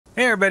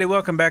Hey everybody,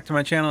 welcome back to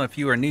my channel. If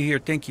you are new here,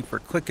 thank you for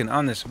clicking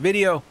on this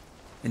video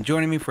and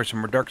joining me for some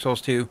more Dark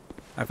Souls 2.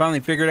 I finally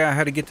figured out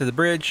how to get to the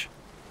bridge.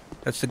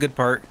 That's the good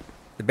part.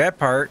 The bad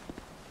part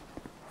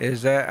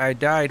is that I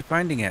died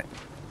finding it.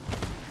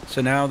 So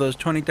now those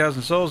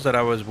 20,000 souls that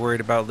I was worried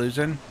about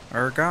losing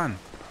are gone.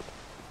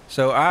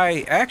 So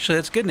actually,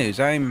 that's good news.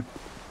 I'm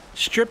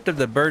stripped of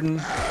the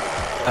burden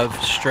of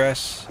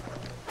stress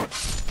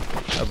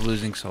of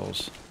losing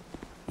souls.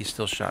 He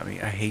still shot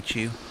me. I hate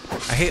you.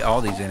 I hate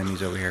all these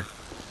enemies over here.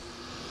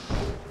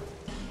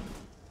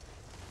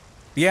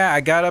 Yeah,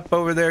 I got up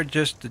over there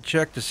just to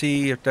check to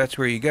see if that's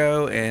where you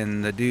go,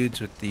 and the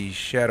dudes with the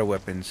shadow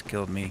weapons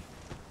killed me,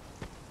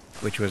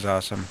 which was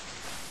awesome.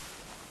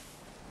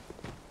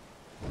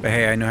 But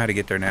hey, I know how to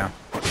get there now.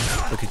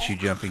 Look at you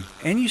jumping.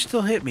 And you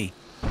still hit me.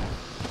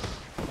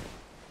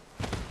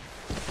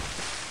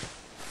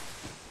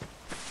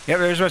 Yep,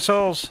 there's my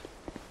souls.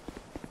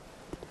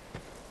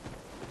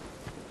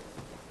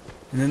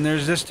 And then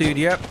there's this dude,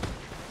 yep.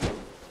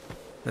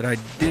 That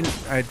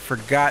I'd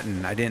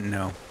forgotten. I didn't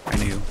know. I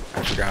knew.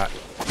 I forgot.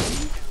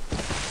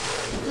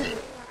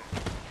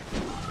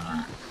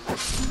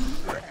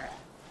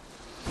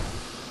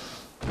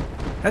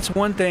 That's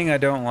one thing I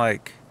don't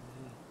like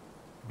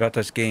about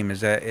this game, is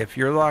that if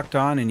you're locked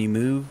on and you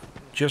move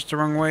just the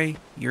wrong way,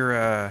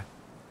 your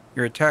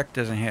attack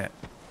doesn't hit.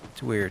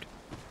 It's weird.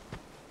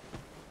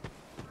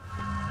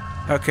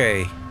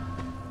 Okay.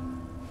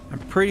 I'm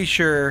pretty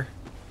sure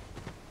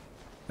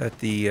that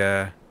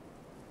the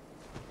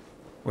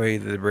way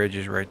to the bridge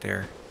is right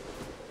there.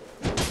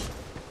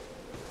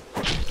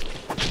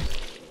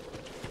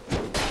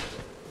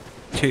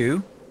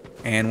 Two.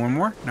 And one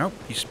more? Nope,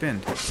 you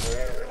spinned.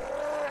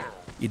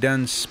 You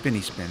done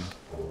spinny spin.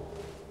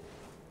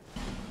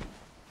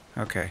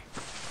 Okay.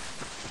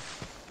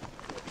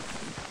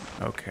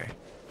 Okay.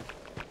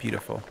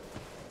 Beautiful.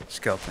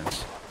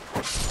 Skeletons.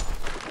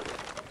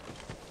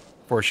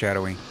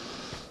 Foreshadowing.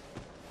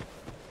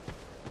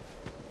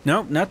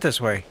 Nope, not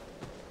this way.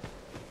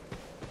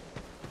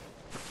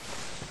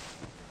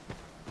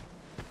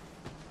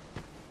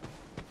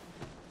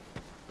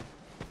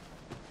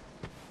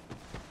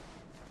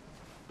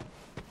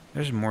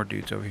 There's more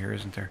dudes over here,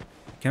 isn't there?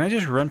 Can I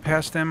just run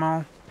past them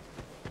all?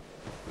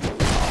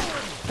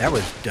 That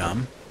was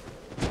dumb.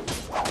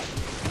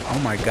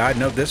 Oh my god,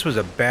 no, this was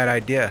a bad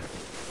idea.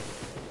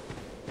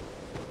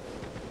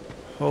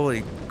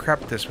 Holy crap,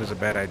 this was a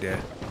bad idea.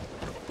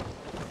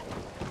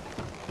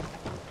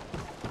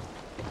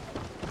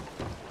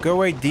 Go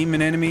away,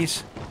 demon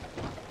enemies.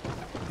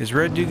 Is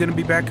Red Dude gonna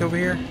be back over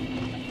here?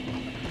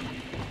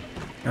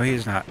 No, he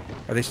is not.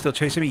 Are they still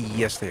chasing me?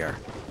 Yes, they are.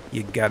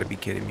 You gotta be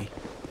kidding me.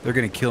 They're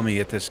gonna kill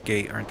me at this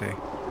gate, aren't they?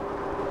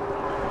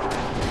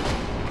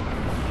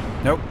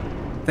 Nope.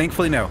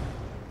 Thankfully, no.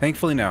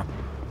 Thankfully, no.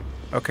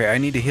 Okay, I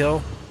need to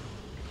heal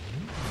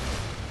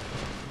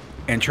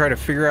and try to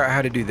figure out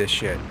how to do this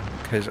shit,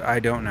 because I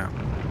don't know.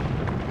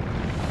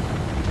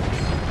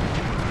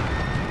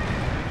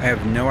 I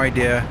have no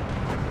idea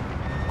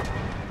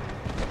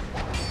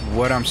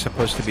what I'm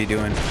supposed to be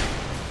doing.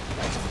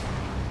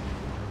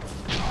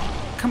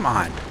 Come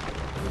on.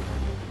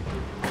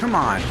 Come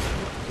on.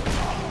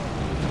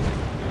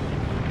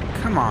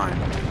 Come on.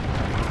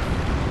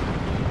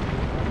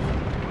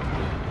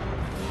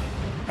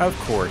 Of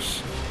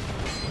course.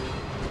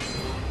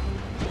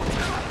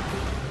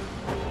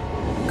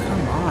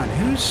 Come on,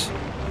 who's...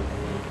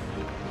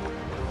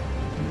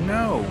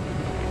 No.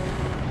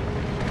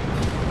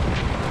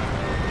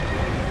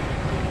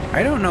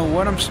 I don't know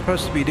what I'm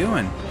supposed to be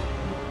doing.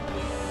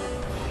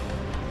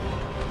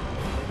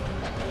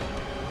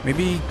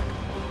 Maybe...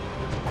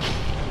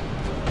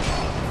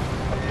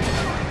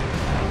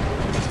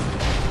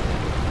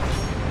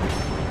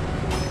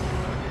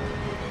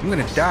 I'm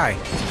gonna die.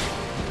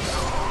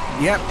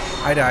 Yep,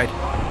 I died.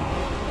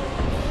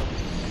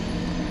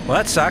 Well,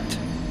 that sucked.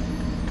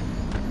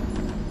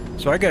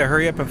 So I gotta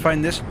hurry up and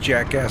find this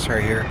jackass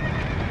right here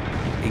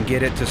and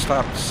get it to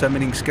stop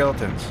summoning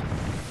skeletons.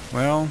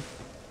 Well...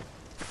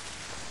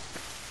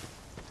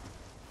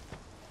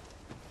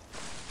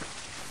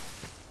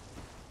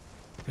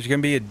 there's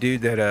gonna be a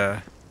dude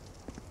that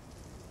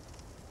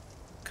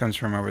comes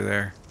from over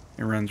there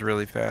and runs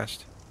really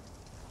fast.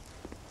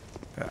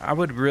 But I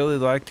would really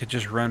like to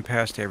just run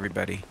past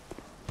everybody.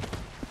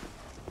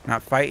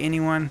 Not fight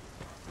anyone.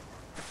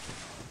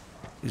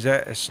 Is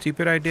that a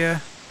stupid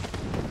idea?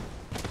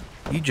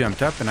 You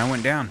jumped up and I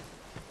went down.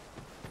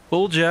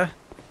 Fooled ya.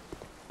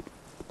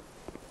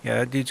 Yeah,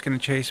 that dude's gonna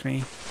chase me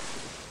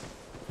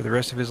for the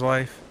rest of his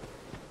life.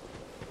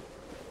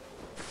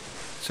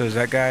 So is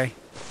that guy.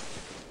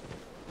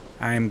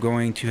 I am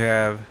going to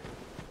have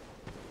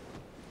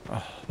a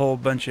whole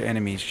bunch of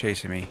enemies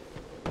chasing me.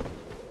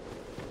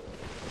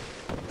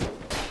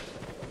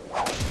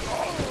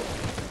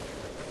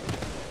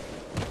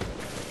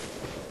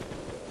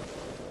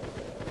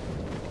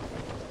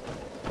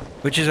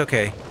 Which is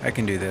okay. I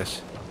can do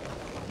this.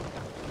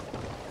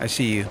 I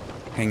see you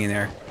hanging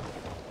there.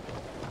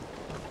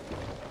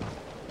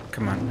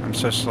 Come on, I'm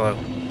so slow.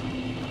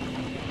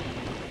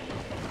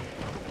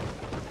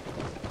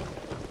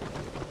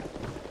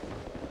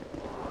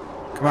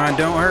 Come on,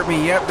 don't hurt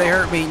me. Yep, they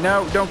hurt me.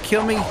 No, don't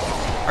kill me.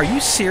 Are you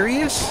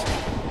serious?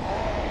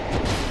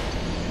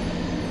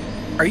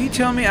 Are you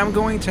telling me I'm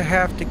going to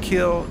have to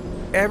kill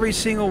every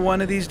single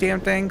one of these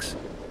damn things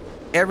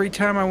every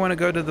time I want to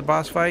go to the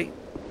boss fight?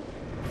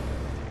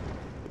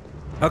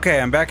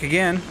 Okay, I'm back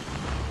again.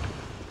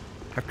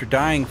 After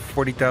dying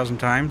 40,000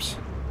 times.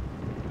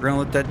 We're gonna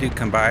let that dude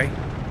come by.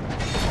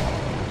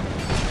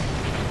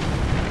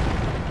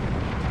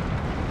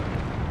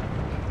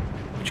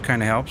 Which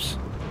kind of helps.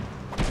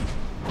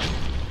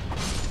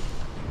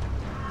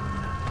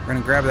 We're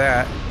gonna grab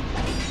that.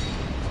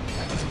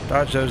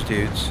 Dodge those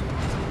dudes.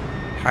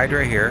 Hide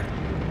right here.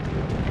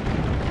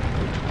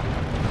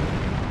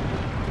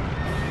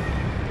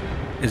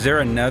 Is there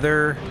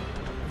another?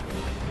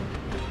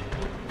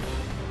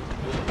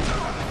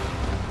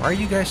 Why are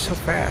you guys so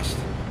fast?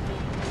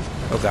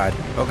 Oh god.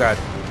 Oh god.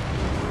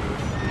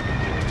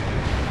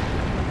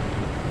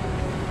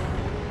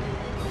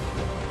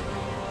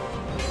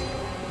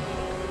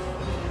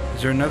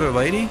 Is there another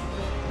lady?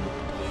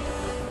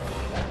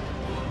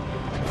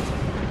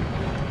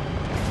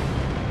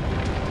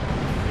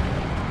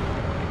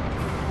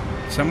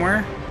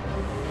 Somewhere?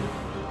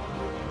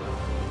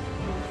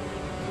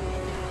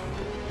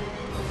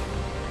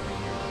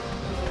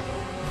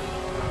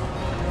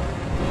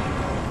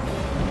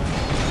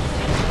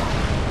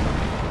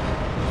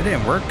 It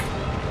didn't work.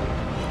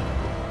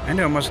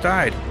 I almost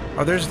died.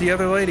 Oh, there's the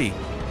other lady.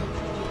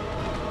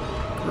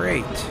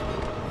 Great.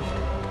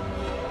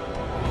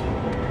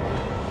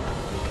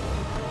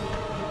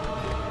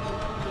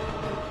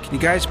 Can you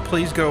guys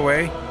please go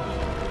away?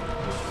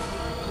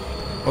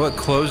 Oh, it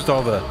closed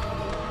all the...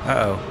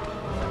 Uh-oh.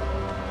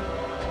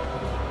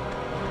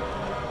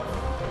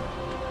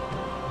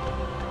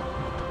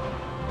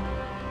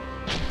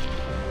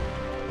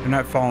 They're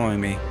not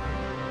following me.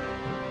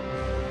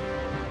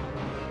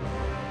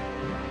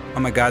 Oh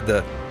my god,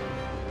 the...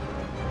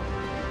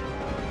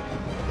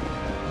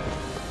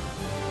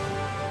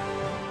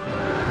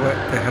 What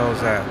the hell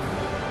is that?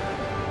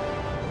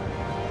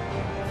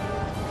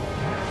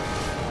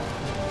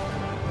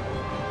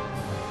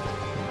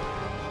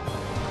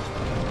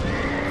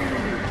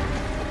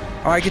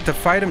 Oh, I get to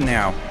fight him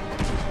now.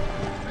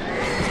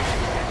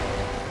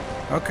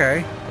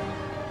 Okay.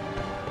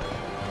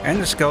 And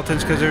the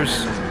skeletons, because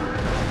there's...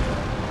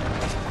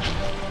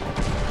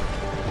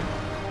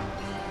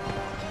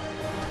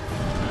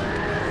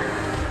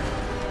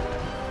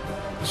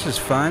 This is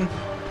fun.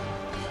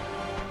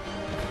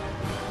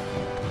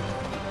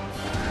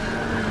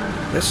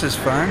 This is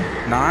fun.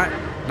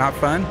 Not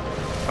fun.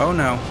 Oh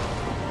no.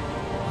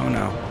 Oh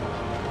no.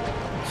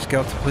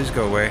 Skeleton, please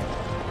go away.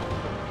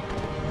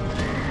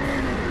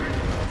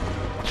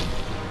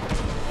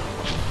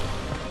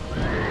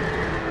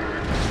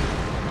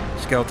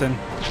 Skeleton.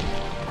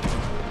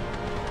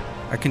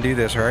 I can do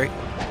this, right?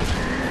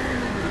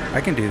 I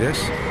can do this.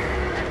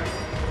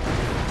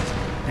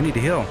 I need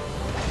to heal.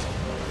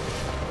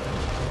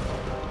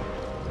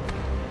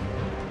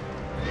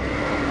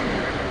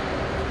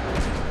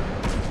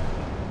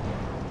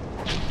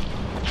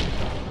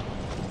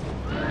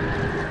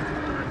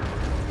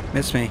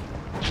 Miss me.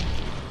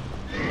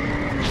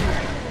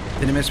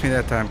 Didn't miss me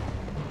that time.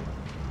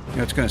 You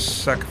know, it's gonna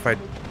suck if I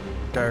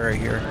die right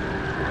here.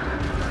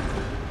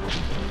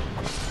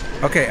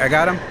 Okay, I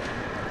got him.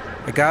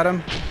 I got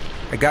him.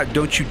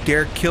 Don't you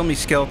dare kill me,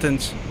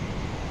 skeletons.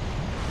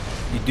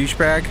 You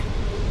douchebag.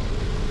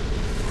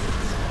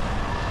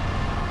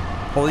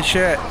 Holy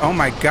shit. Oh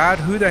my god,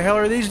 who the hell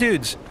are these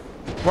dudes?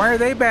 Why are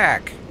they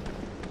back?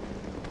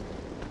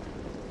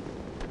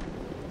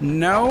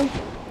 No.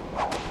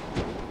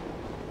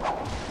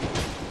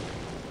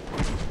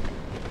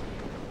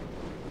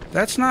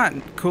 That's not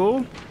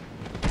cool.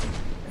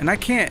 And I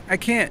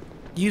can't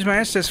use my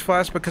Estus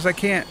flask because I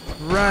can't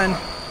run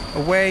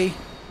away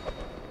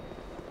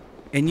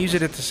and use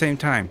it at the same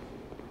time.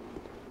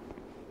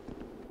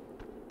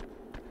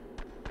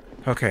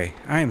 Okay,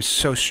 I am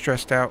so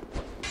stressed out.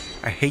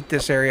 I hate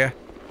this area.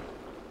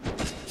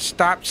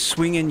 Stop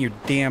swinging your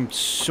damn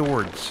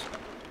swords.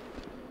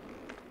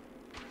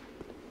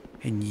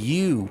 And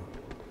you.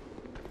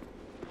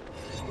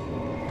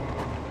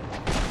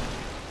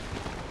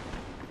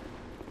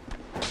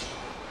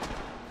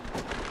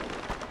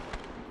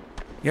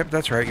 Yep,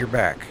 that's right, you're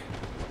back.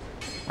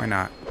 Why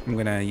not? I'm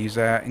gonna use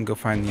that and go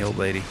find the old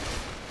lady.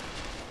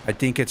 I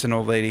think it's an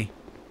old lady.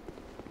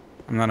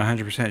 I'm not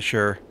 100%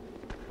 sure.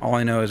 All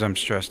I know is I'm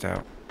stressed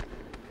out.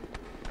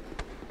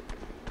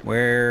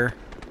 Where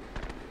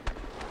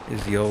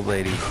is the old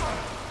lady?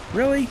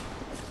 Really?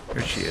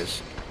 There she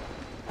is.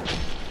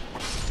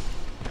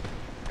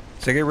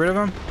 Did I get rid of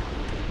him?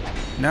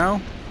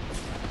 No?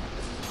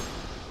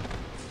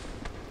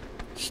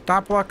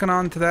 Stop locking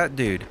on to that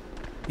dude.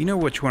 You know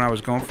which one I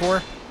was going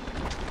for?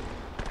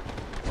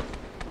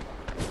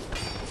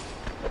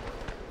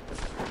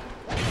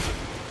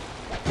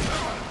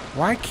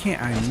 Why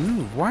can't I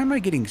move? Why am I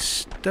getting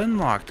stun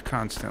locked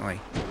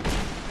constantly?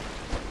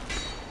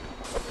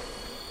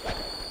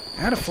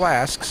 Out of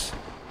flasks,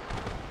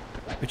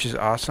 which is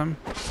awesome.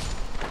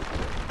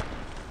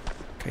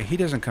 Okay, Okay, he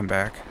doesn't come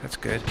back. That's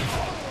good.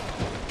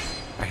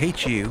 I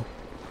hate you.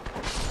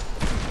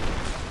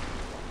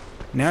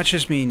 Now it's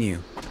just me and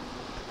you.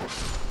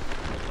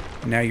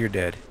 Now you're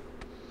dead.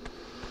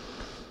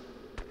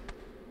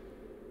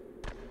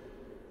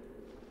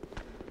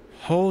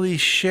 Holy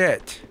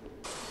shit.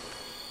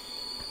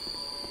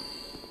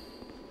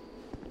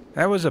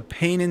 That was a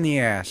pain in the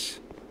ass.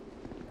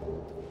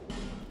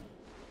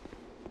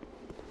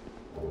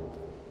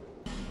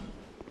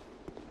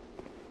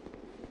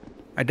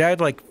 I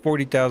died like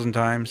 40,000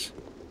 times,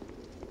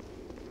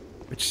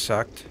 which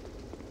sucked.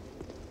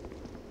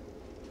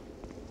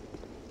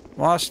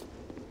 Lost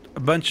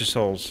a bunch of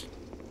souls.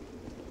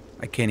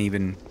 I can't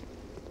even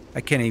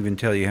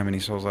tell you how many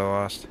souls I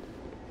lost.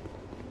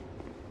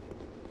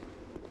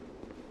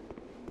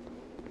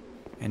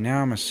 And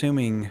now I'm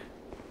assuming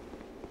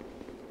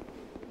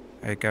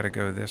I gotta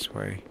go this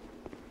way.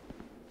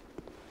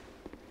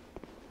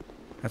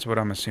 That's what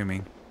I'm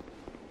assuming.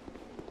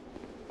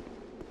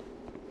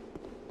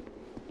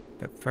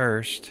 But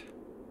first,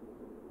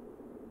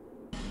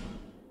 I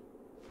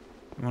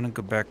want to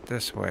go back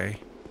this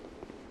way.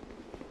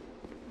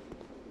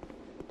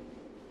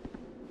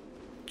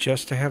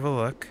 Just to have a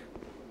look.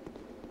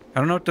 I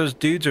don't know if those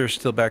dudes are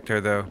still back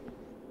there, though.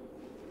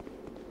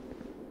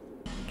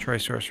 Try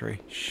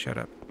sorcery. Shut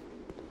up.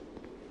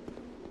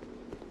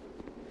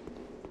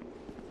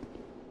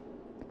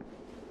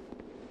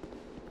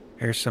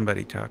 Here's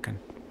somebody talking.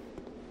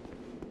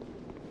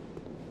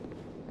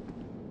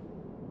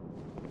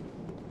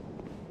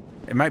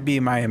 It might be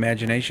my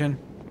imagination.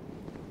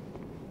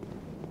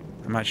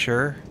 I'm not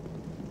sure.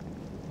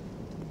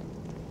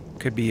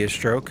 Could be a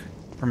stroke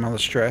from all the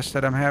stress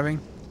that I'm having.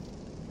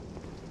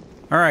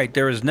 Alright,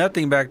 there was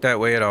nothing back that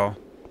way at all.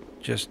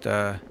 Just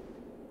a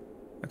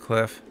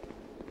cliff.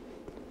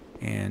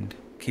 And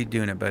keep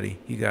doing it, buddy.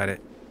 You got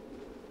it.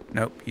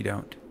 Nope, you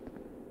don't.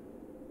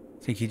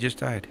 I think he just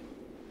died.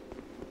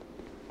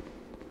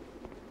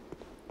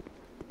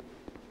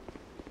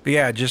 But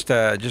yeah, just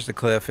a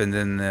cliff and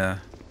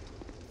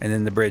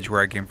then the bridge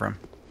where I came from.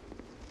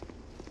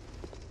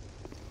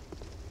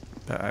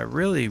 But I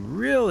really,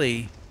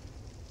 really,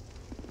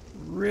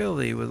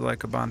 really would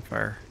like a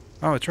bonfire.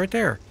 Oh, it's right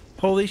there.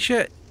 Holy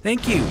shit.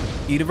 Thank you,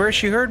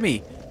 universe, you heard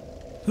me.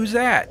 Who's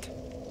that?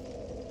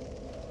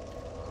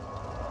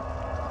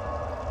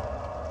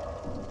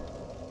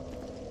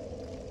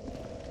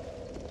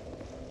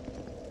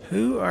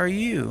 Who are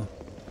you?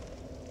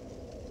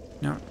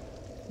 No.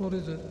 What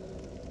is it?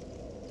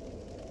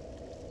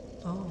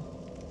 Oh,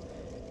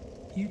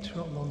 you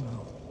trot long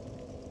home.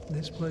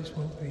 This place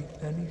won't be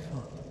any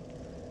fun.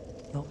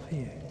 Not for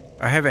you.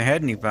 I haven't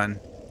had any fun.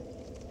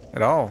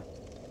 At all.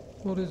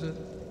 What is it?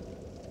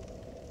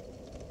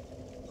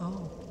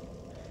 Oh.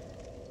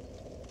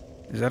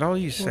 Is that all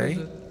you What say? is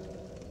it?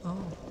 Oh.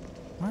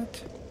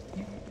 What?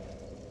 You...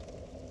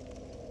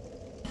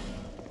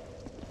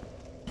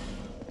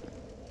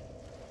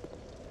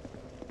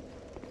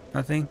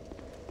 Nothing?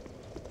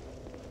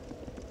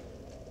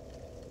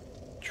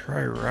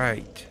 Try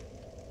right.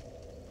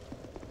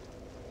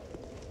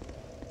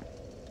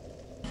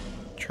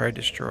 Try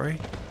destroy.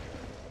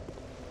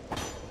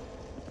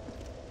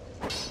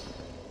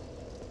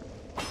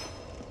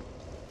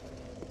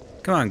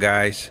 Come on,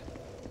 guys.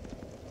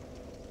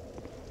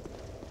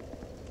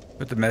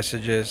 What the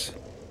message is.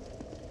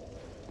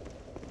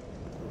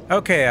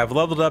 Okay, I've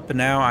leveled up and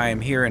now I am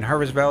here in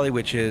Harvest Valley,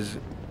 which is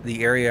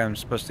the area I'm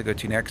supposed to go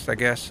to next, I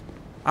guess.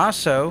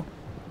 Also,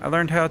 I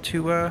learned how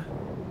to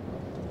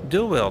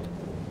dual wield.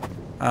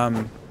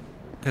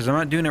 Because I'm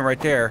not doing it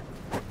right there.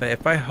 But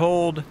if I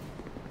hold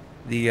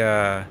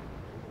the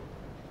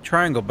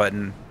triangle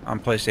button on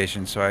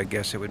PlayStation, so I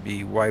guess it would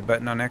be Y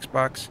button on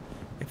Xbox.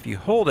 If you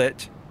hold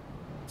it,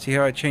 see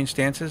how I change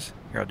stances?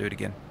 Here, I'll do it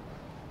again.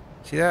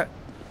 See that?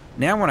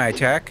 Now when I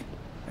attack,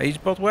 I use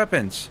both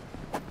weapons.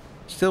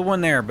 Still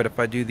one there, but if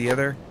I do the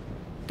other,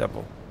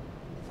 double.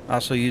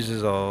 Also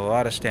uses a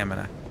lot of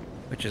stamina,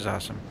 which is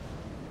awesome.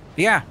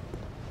 But yeah,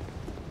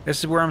 this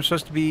is where I'm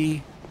supposed to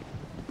be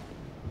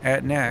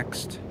at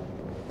next.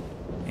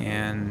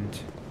 And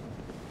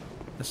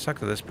let's talk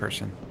to this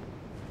person.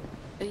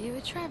 Are you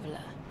a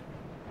traveller?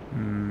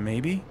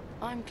 Maybe?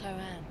 I'm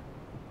Chloanne,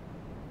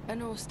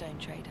 an ore stone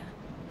trader.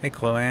 Hey,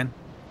 Chloanne.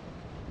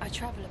 I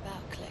travel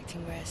about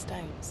collecting rare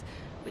stones,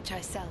 which I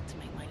sell to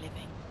make my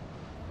living.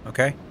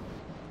 Okay.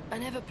 I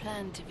never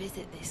planned to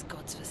visit this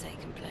god's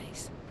forsaken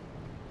place.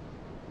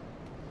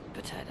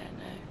 But I don't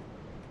know.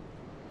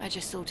 I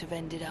just sort of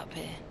ended up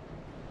here.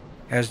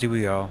 As do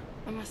we all.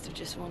 I must have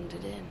just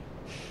wandered in.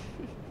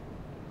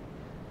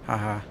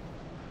 Haha.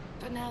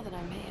 But now that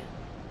I'm here,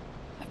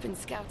 I've been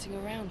scouting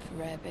around for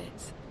rare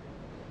bits.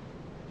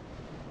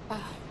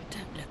 Oh,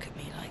 don't look at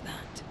me like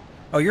that.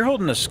 Oh, you're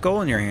holding a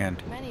skull in your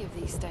hand. Many of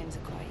these stones are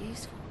quite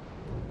useful.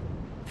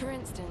 For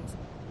instance,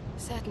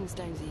 certain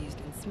stones are used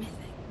in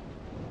smithing.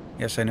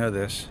 Yes, I know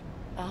this.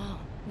 Oh,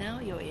 now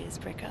your ears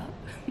prick up.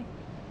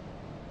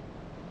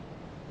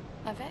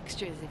 I've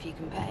extras if you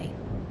can pay.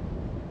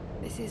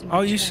 This is my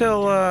Oh, you trade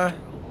sell, after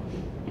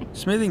all.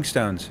 smithing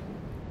stones.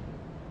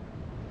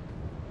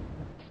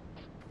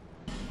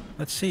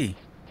 Let's see.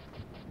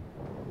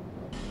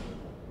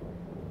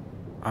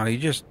 Oh, you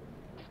just...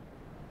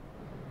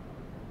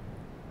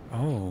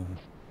 Oh.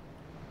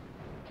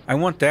 I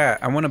want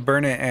that. I want to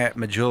burn it at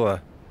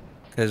Majula.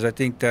 Because I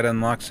think that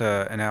unlocks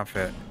an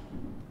outfit.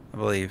 I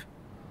believe.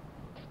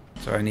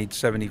 So I need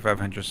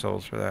 7,500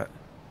 souls for that.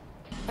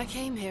 I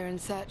came here in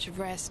search of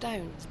rare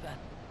stones, but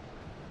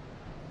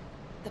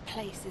the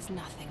place is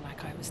nothing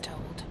like I was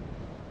told.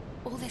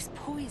 All this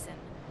poison,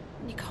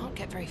 and you can't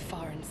get very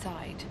far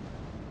inside.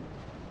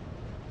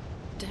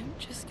 Don't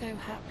just go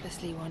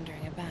haplessly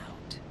wandering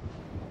about.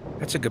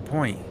 That's a good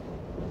point.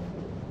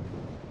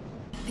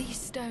 These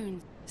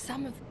stones,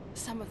 some of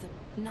them,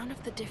 none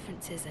of the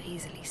differences are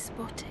easily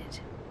spotted.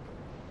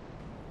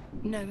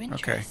 No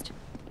interest. Okay.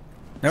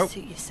 Nope.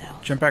 Suit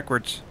yourself. Jump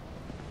backwards.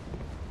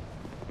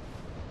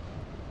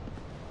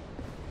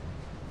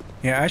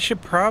 Yeah, I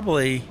should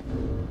probably...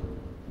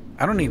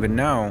 I don't even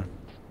know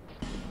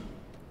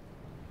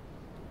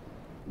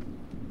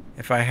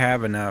if I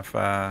have enough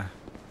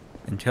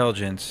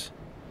intelligence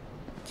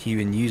to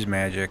even use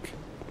magic.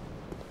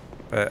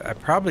 But I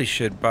probably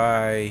should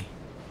buy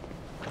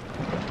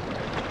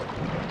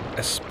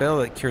a spell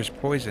that cures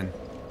poison.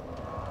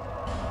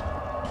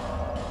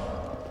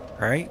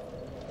 Right?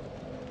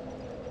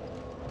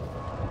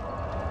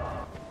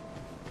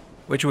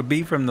 Which would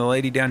be from the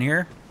lady down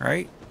here,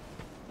 right?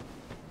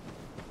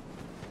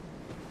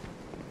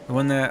 The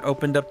one that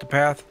opened up the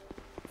path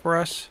for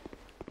us.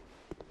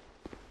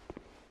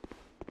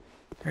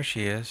 There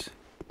she is.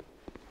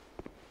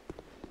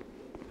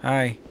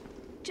 Hi.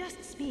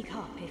 Just speak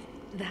up if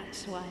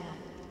that's why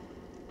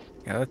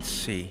Yeah, let's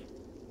see.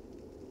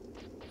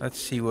 Let's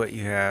see what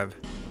you have.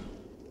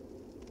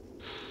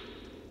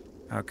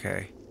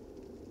 Okay.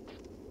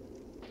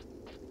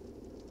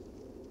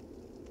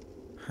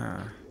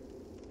 Huh.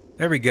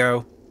 There we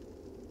go.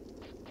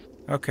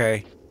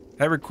 Okay.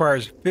 That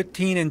requires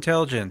 15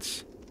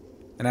 intelligence.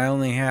 And I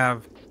only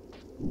have...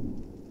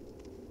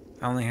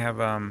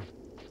 damn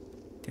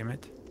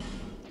it.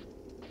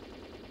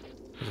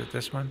 Is it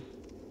this one?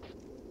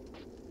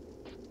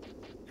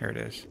 Here it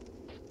is.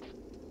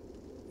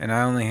 And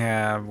I only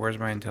have... Where's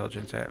my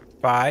intelligence at?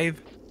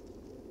 5?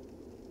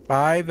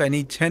 5? I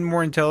need 10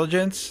 more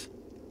intelligence?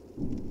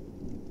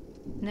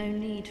 no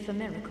need for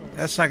miracles.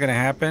 That's not gonna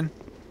happen.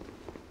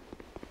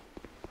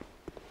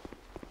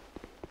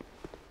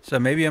 So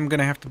maybe I'm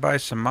gonna have to buy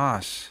some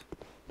moss.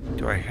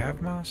 Do I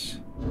have moss?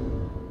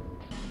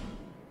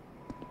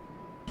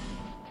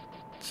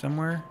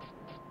 Somewhere?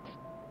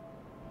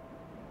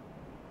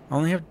 I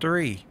only have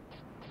 3.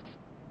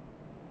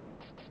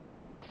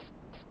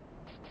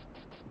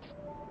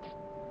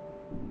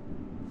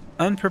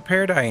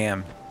 Unprepared I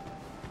am.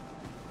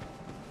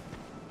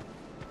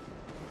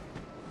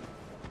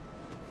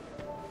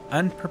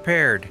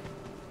 Unprepared.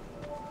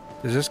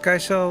 Does this guy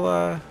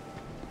sell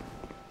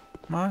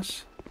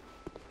moss?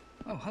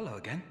 Oh, hello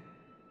again.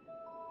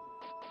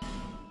 Do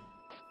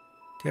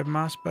you have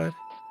moss, bud?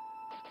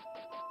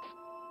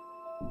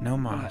 No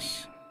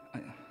moss.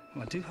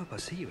 I do hope I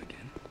see you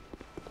again.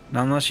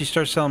 Not unless you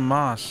start selling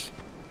moss.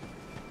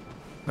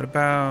 What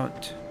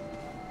about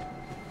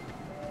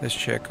this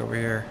chick over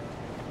here?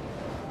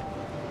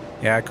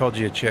 Yeah, I called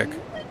you a chick.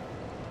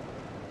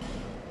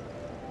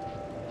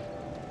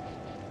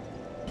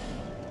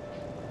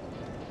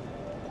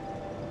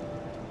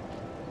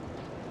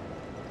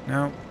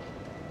 No.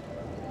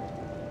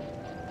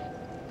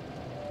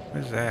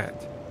 What is that?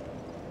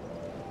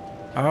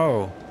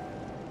 Oh.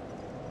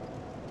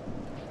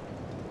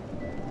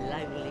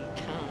 Lonely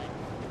time.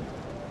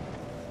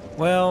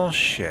 Well,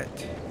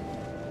 shit.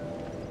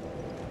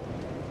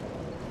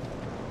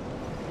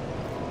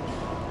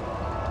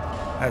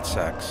 That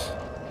sucks.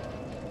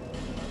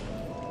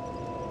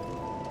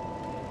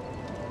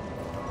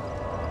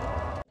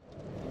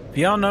 If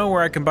y'all know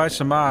where I can buy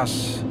some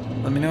moss,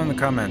 let me know in the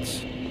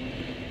comments.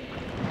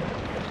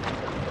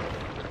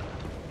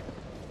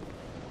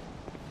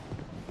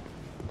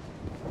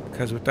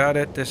 Because without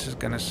it, this is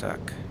gonna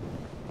suck.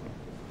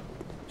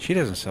 She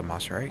doesn't sell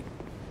moss, right?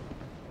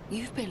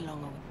 You've been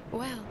long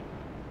away. Well,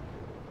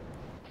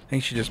 I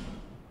think she just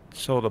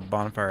sold a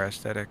bonfire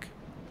aesthetic.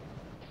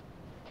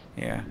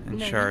 Yeah, and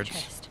no shards.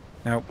 interest.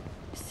 Nope.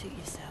 Suit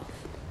yourself.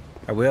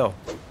 I will.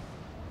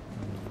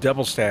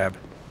 Double stab.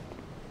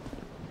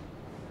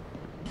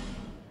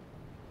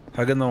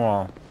 Hugging the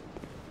wall.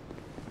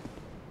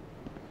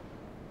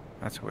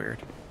 That's weird.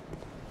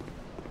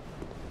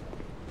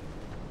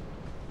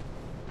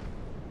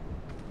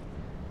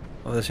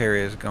 Well, this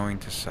area is going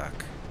to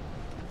suck.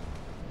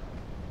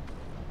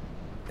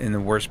 In the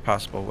worst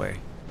possible way.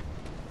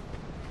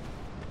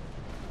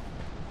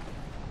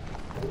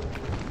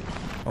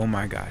 Oh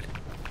my god.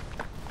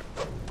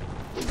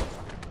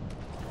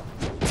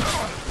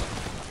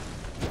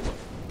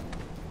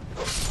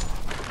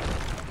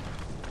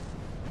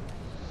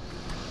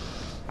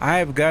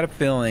 I've got a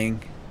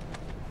feeling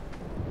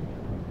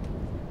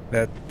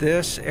that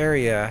this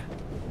area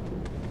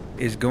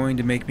is going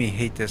to make me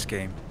hate this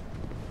game.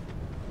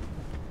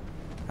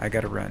 I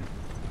gotta run.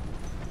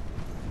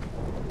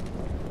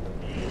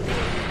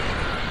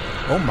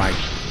 Oh my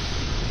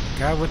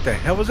God, what the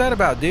hell was that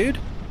about, dude?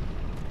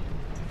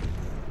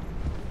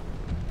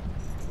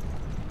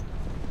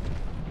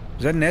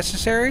 Is that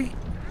necessary?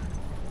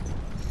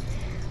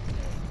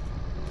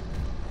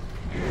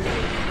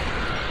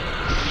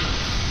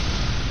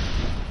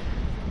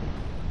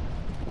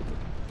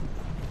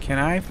 Can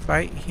I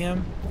fight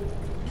him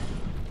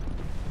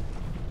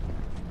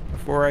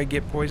before I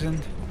get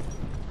poisoned?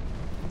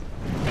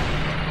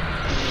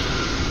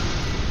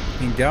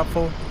 Being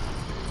doubtful.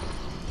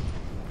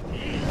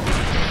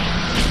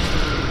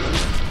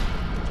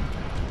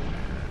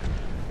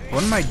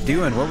 What am I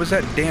doing? What was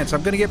that dance?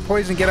 I'm gonna get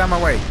poisoned. Get out of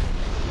my way.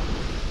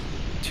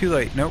 Too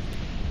late. Nope.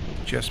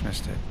 Just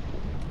missed it.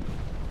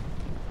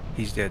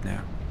 He's dead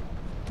now.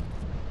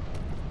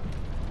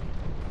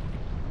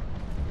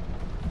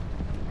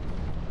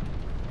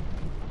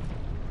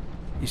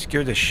 You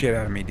scared the shit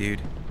out of me,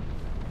 dude.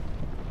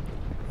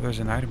 There's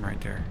an item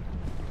right there.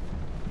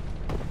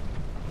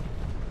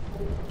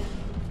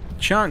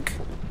 Chunk!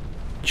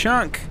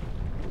 Chunk!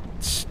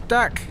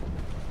 Stuck!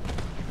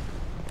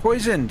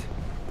 Poisoned!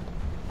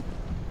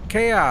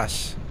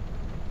 Chaos!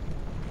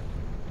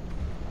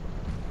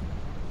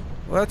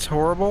 Well, that's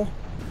horrible.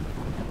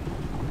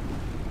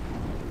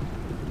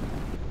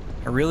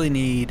 I really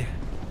need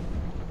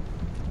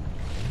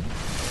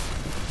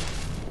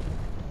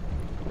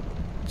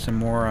some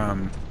more,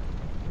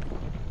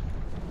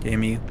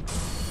 damn you.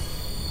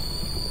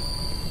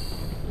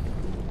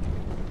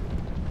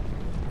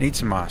 Need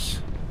some moss.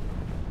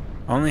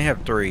 I only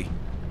have 3.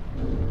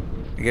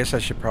 I guess I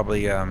should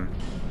probably,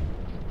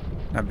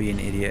 not be an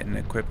idiot and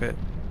equip it.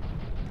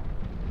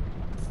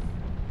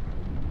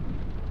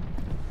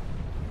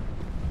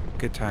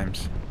 Good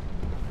times.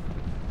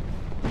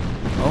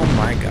 Oh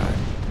my God.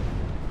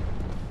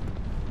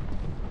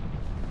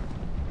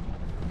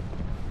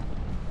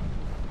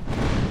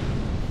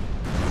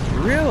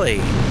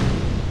 Really?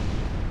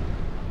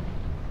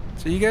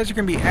 So you guys are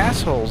gonna be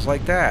assholes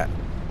like that.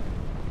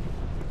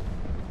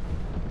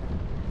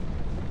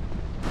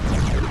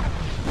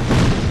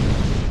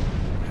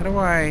 How do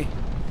I...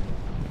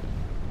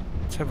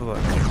 Let's have a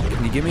look.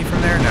 Can you get me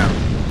from there? No.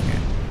 Okay.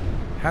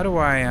 How do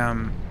I,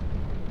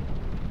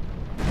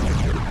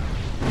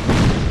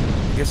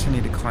 I guess I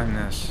need to climb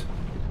this.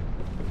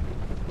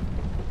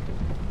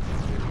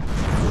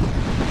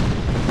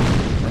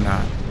 Or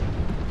not.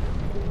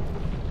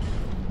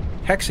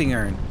 Hexing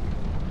urn.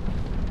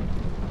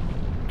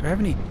 Do I have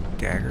any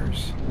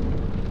daggers?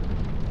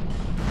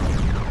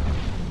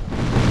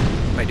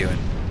 What am I doing?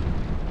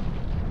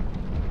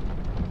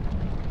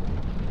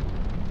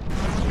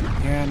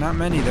 Yeah, not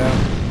many though.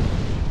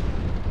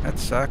 That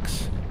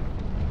sucks.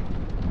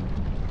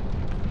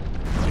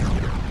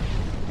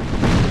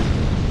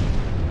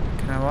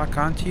 Can I lock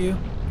onto you?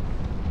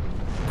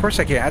 Of course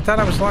I can. I thought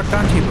I was locked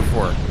onto you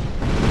before.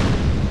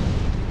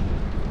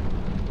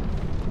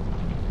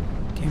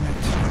 Damn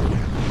it.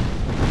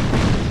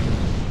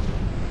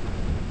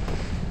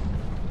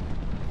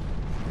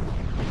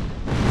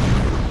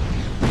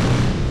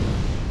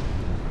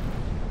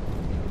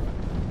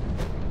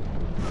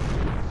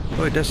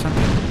 Oh, it does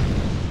something.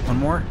 One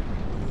more.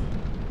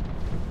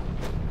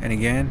 And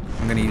again,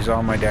 I'm going to use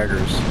all my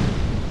daggers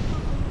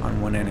on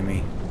one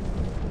enemy.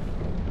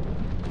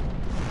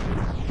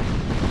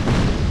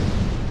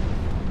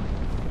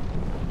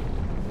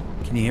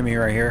 Can you hear me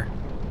right here?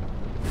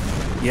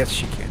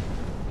 Yes, you can.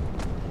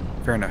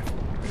 Fair enough.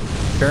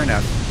 Fair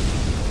enough.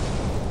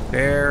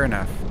 Fair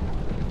enough.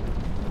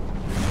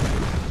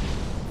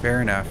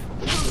 Fair enough.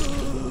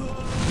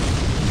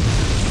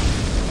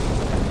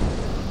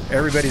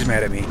 Everybody's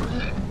mad at me.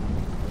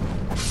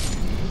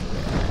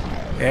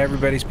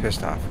 Everybody's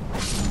pissed off.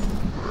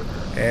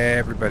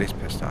 Everybody's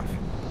pissed off.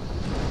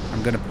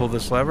 I'm gonna pull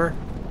this lever.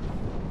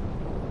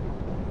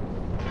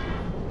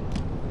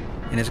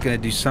 And it's gonna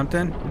do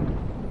something.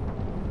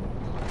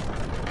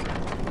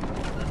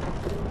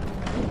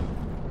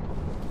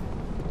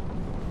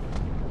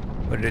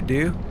 What did it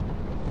do?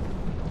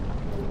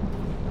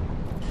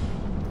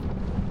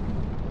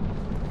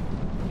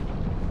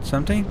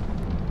 Something?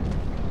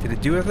 Did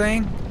it do a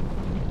thing?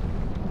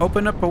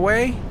 Open up a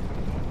way?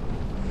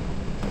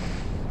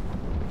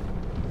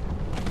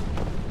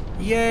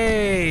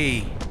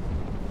 Yay!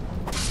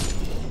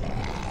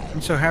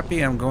 I'm so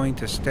happy I'm going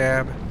to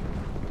stab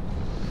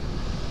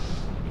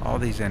all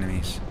these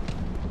enemies.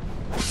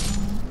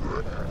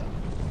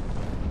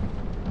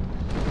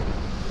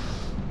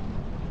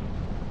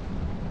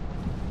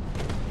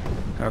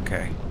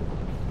 Okay.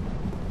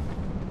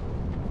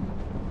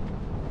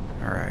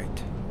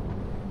 Alright.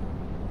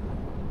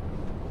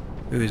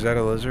 Ooh, is that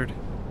a lizard?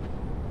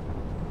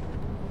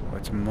 Oh,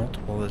 it's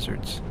multiple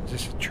lizards. Is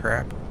this a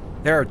trap?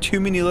 There are too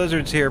many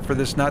lizards here for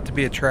this not to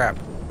be a trap.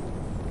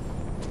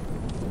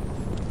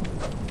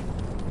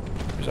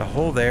 There's a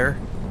hole there.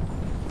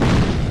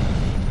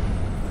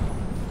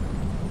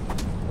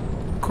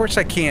 Of course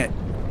I can't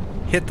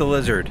hit the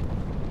lizard.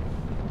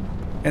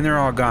 And they're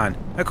all gone.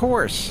 Of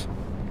course.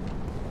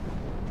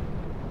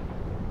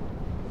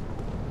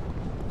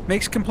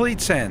 Makes complete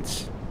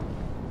sense.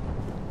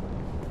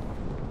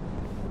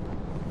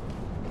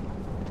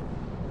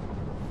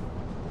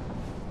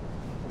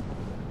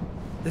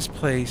 This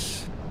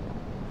place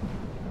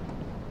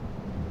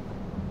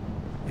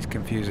is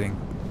confusing.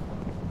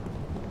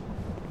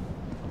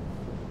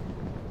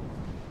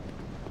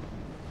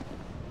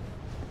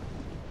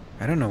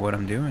 I don't know what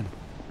I'm doing.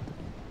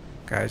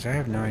 Guys, I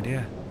have no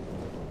idea.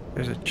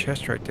 There's a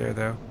chest right there,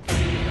 though.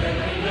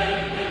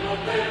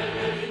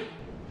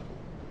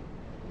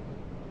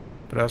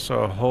 But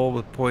also a hole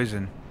with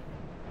poison.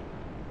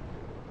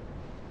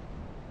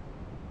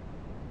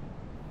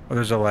 Oh,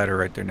 there's a ladder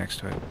right there next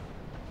to it.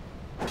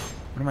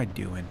 What am I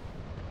doing?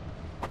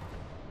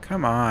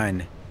 Come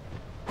on.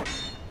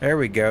 There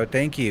we go.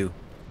 Thank you.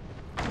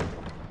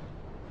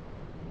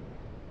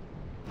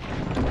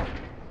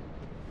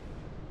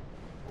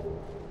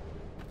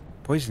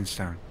 Poison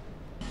stone.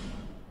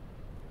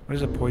 What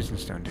does a poison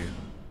stone do?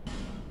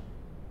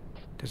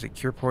 Does it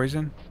cure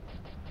poison?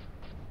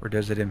 Or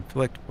does it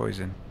inflict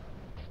poison?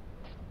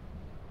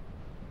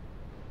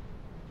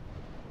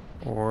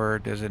 Or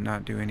does it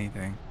not do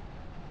anything?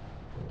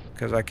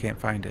 Because I can't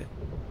find it.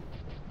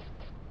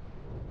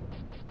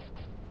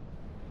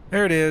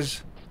 There it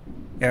is.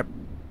 Yep.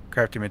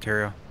 Crafting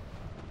material.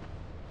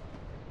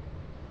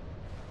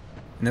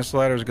 And this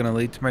ladder is going to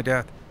lead to my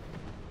death.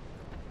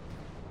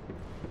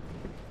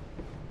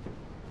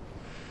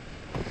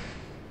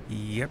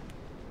 Yep.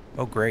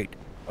 Oh, great.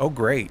 Oh,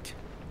 great.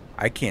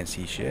 I can't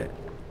see shit.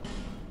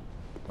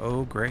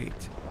 Oh, great.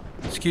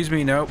 Excuse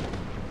me, nope.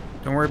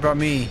 Don't worry about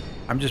me.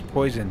 I'm just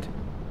poisoned.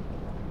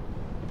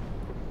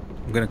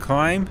 I'm gonna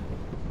climb.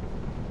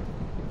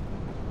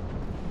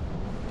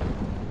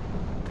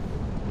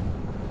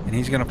 And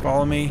he's gonna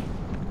follow me.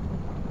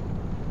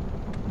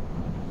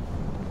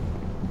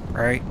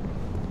 Right?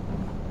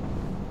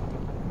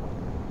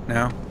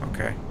 No?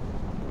 Okay.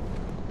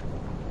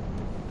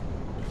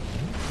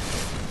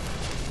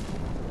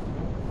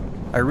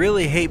 I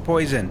really hate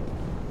poison.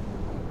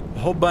 A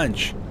whole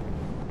bunch.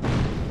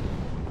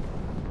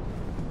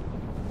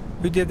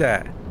 Who did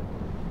that?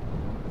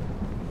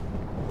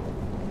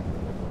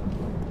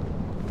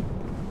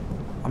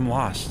 I'm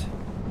lost.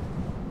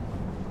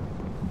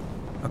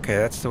 Okay,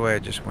 that's the way I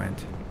just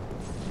went.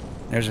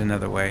 There's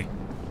another way.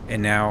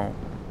 And now...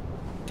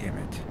 Damn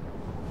it.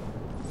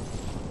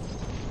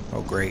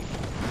 Oh, great.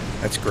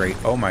 That's great.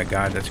 Oh my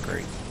god, that's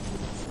great.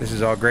 This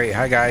is all great.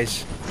 Hi,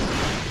 guys.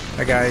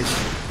 Hi, guys.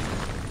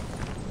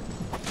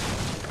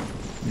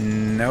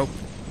 Nope.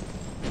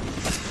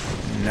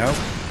 Nope.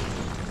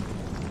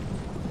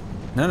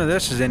 None of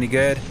this is any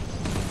good.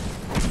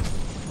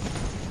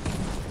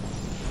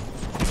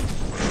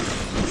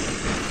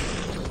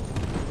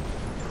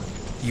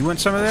 You want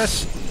some of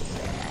this?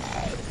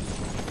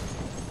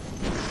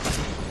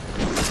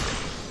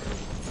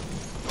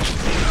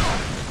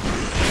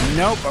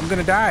 Nope, I'm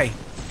gonna die.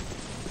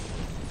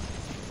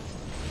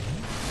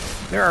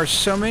 There are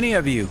so many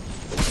of you.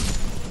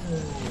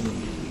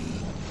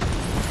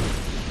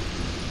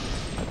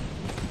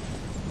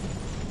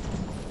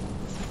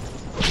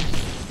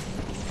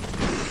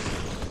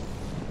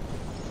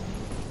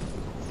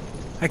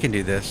 I can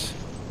do this.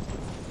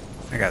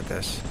 I got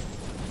this.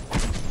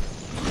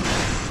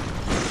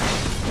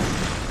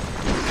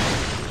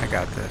 I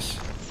got this.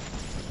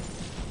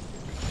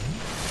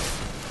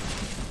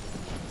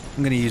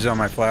 I'm gonna use all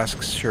my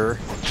flasks, sure.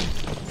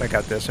 I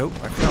got this. Oh,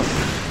 I fell.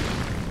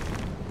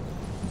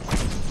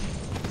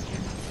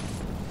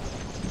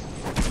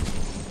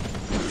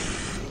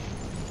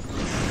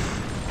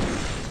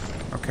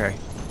 Okay.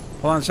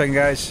 Hold on a second,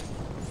 guys.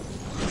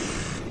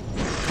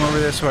 Come over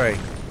this way.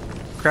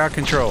 Crowd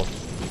control.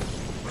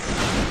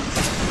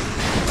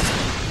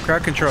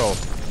 Crowd control.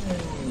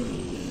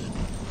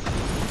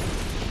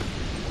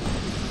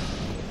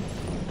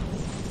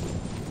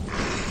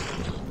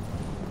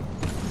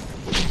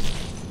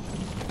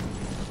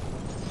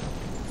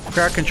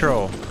 Crowd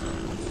control.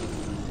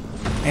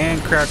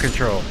 And crowd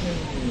control.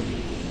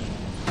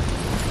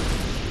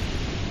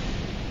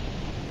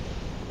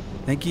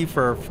 Thank you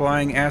for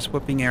flying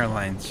ass-whipping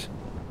airlines.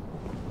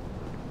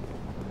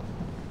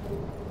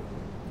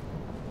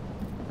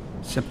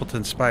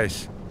 Simpleton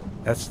Spice.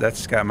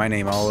 That's got my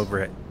name all over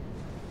it.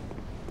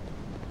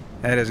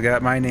 That has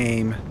got my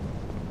name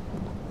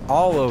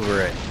all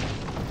over it.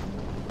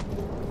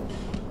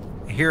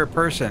 I hear a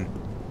person.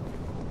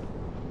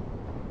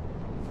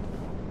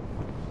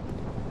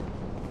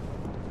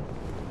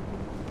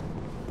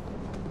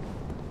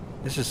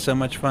 This is so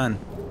much fun.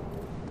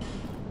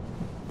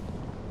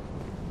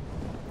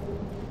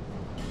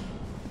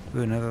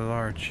 Ooh, another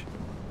large.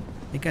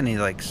 I think I need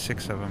like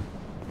 6 of them.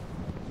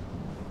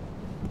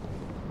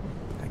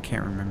 I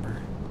can't remember.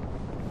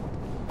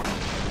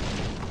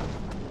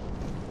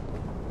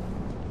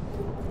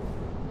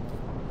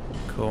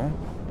 Cool.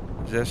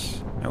 Is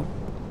this? Nope.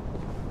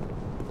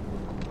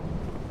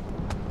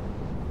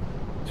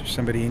 Is there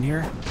somebody in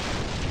here?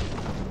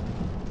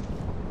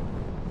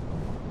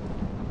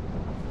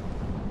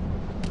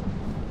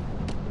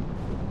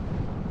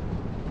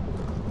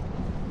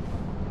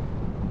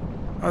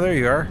 Oh, there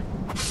you are.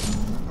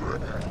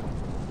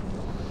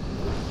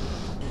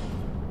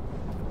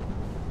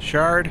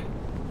 Shard.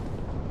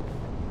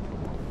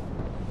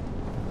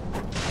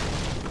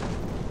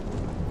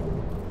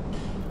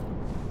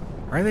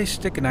 Why are they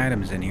sticking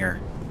items in here?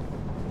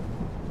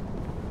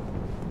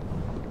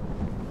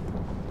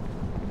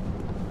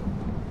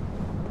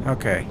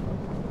 Okay.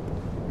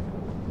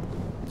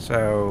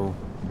 So...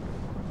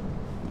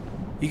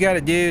 You got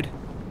it, dude.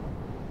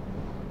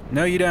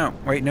 No, you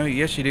don't. Wait, no,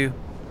 yes you do.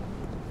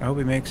 I hope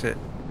he makes it.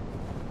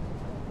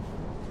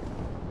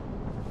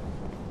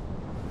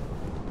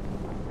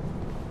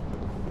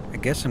 I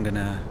guess I'm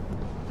gonna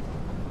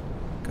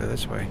go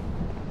this way.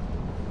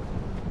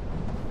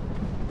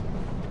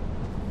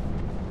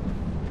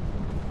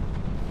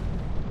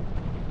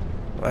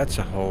 Well, that's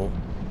a hole.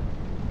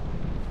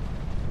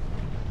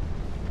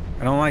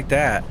 I don't like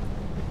that.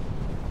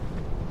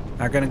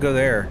 Not gonna go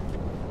there.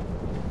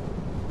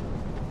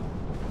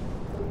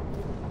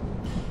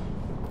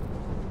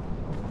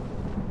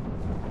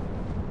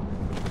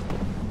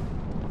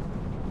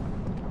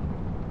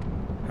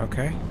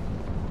 Okay.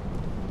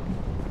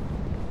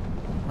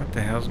 What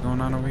the hell's going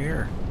on over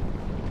here?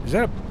 Is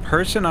that a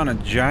person on a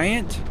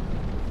giant?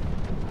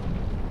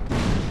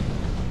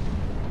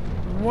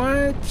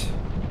 What?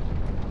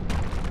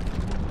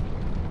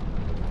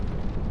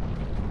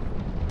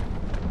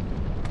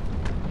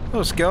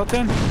 Little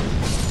skeleton?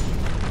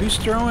 Who's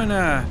throwing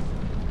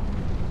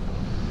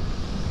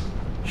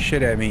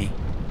shit at me?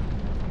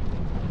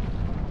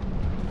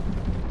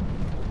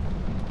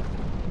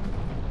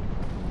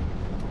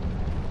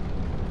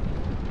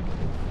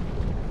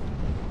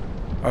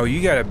 Oh,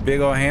 you got a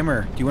big old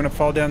hammer. Do you want to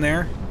fall down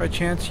there by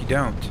chance? You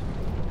don't.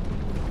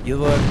 You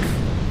look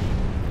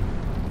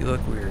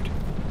weird.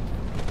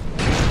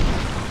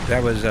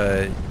 That was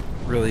a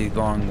really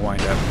long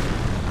wind up.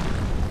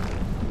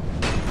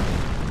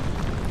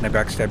 Can I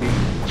backstab you?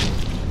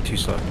 Too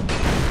slow.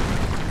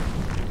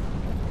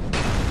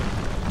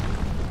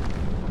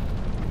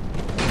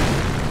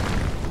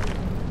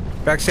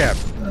 Backstab.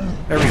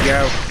 There we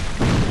go.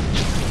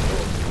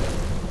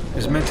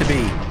 It's meant to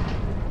be.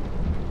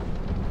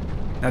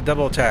 Now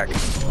double attack.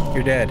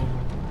 You're dead.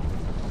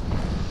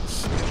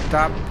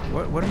 Stop.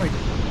 What am I...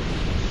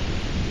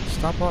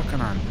 Stop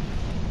walking on.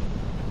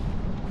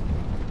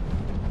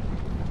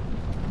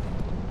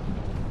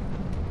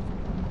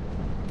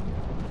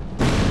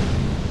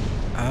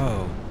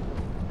 Oh.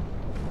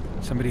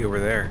 Somebody over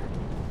there.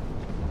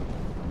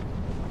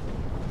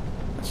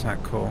 That's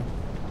not cool.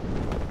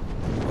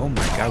 Oh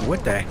my god,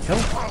 what the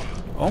hell?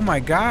 Oh my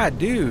god,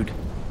 dude.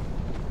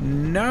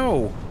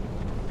 No.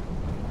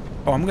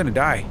 Oh, I'm gonna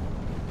die.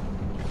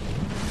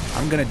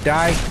 I'm gonna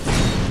die.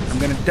 I'm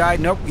gonna die.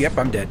 Nope. Yep,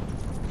 I'm dead.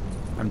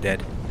 I'm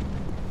dead.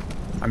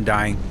 I'm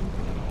dying.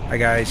 Hi,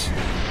 guys.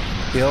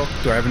 Bill,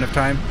 do I have enough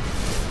time?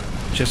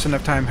 Just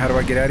enough time. How do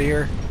I get out of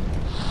here?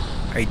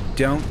 I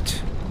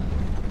don't.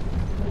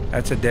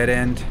 That's a dead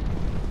end.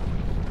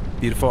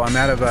 Beautiful. I'm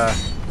out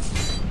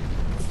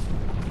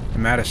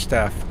of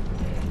stuff.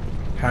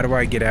 How do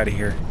I get out of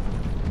here?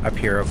 Up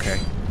here,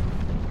 okay.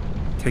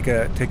 Take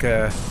a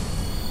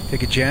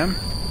gem.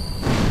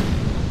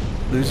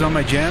 Lose all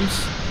my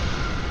gems.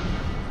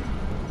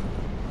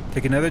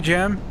 Take another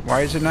gem.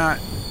 Why is it not?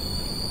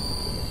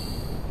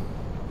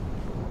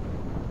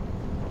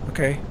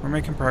 Okay, we're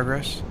making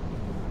progress.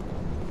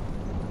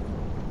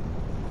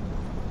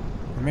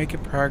 We're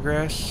making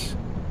progress.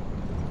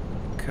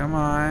 Come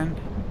on.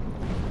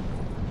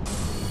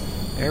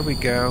 There we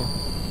go.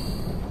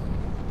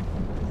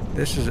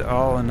 This is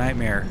all a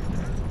nightmare.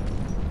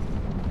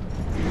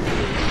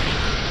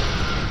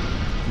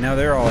 Now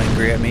they're all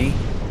angry at me.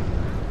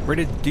 Where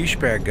did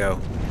douchebag go?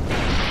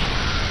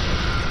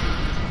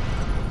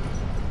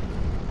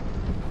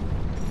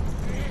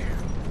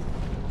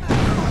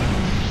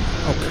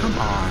 Oh, come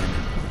on.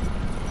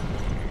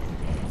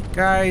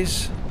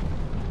 Guys.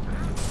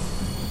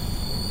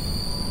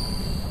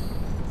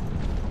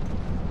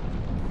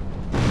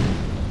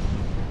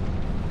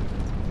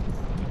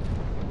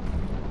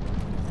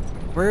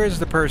 Where is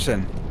the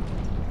person?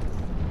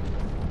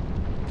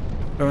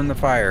 Throwing the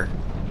fire.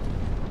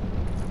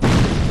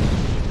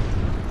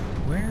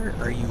 Where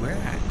are you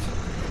at?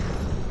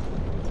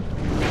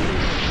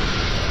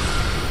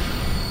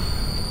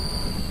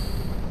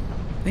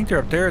 I think they're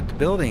up there at the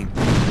building.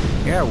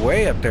 Yeah,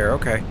 way up there.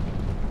 Okay.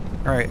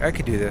 Alright, I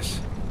could do this.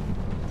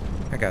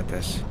 I got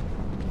this.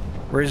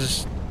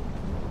 Where's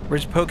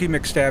Pokey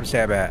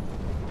McStab at?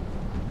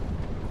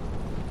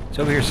 It's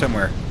over here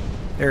somewhere.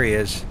 There he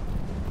is.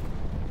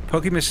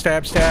 Pokey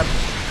McStab.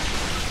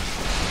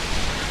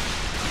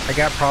 I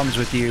got problems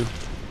with you.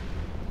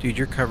 Dude,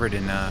 you're covered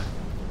in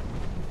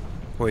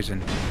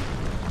poison.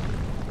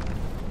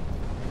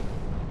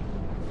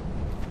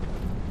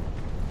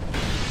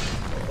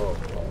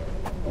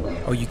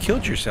 Oh, you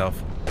killed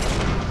yourself.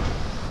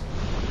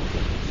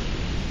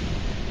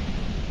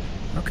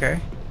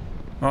 Okay.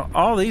 Well,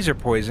 all these are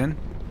poison.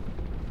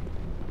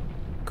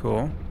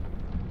 Cool.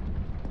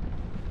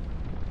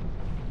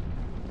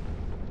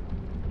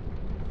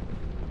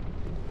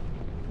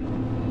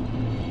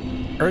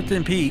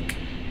 Earthen Peak.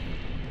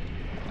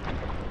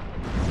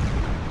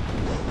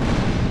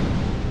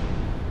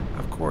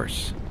 Of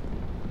course.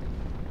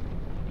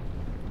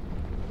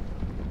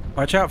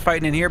 Watch out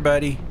fighting in here,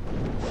 buddy.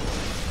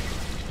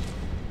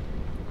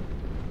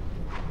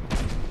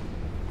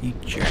 You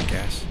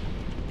jackass.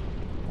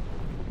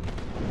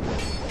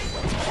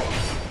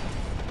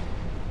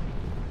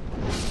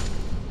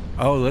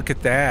 Oh, look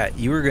at that.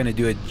 You were going to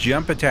do a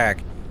jump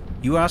attack.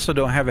 You also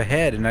don't have a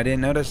head, and I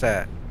didn't notice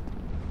that.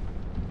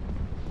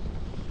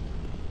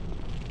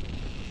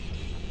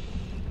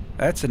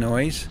 That's a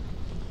noise.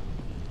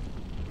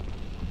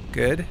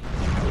 Good.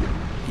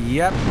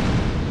 Yep.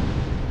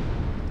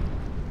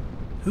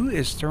 Who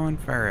is throwing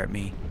fire at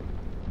me?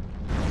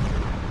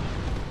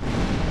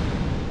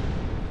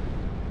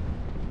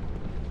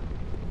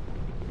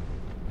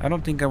 I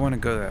don't think I want to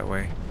go that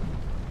way.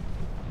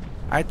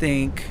 I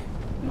think...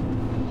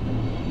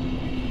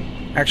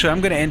 Actually,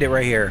 I'm going to end it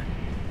right here.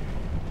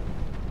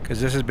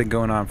 Because this has been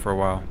going on for a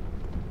while.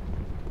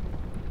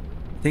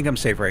 I think I'm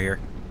safe right here.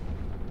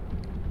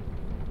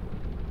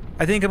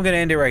 I think I'm going to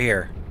end it right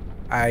here.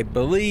 I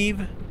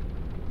believe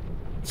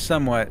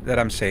somewhat that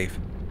I'm safe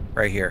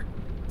right here.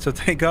 So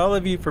thank all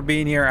of you for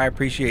being here. I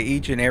appreciate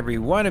each and every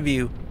one of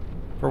you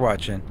for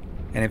watching.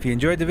 And if you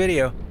enjoyed the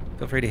video,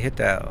 feel free to hit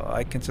that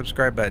like and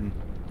subscribe button.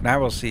 And I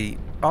will see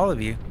all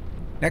of you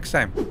next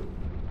time.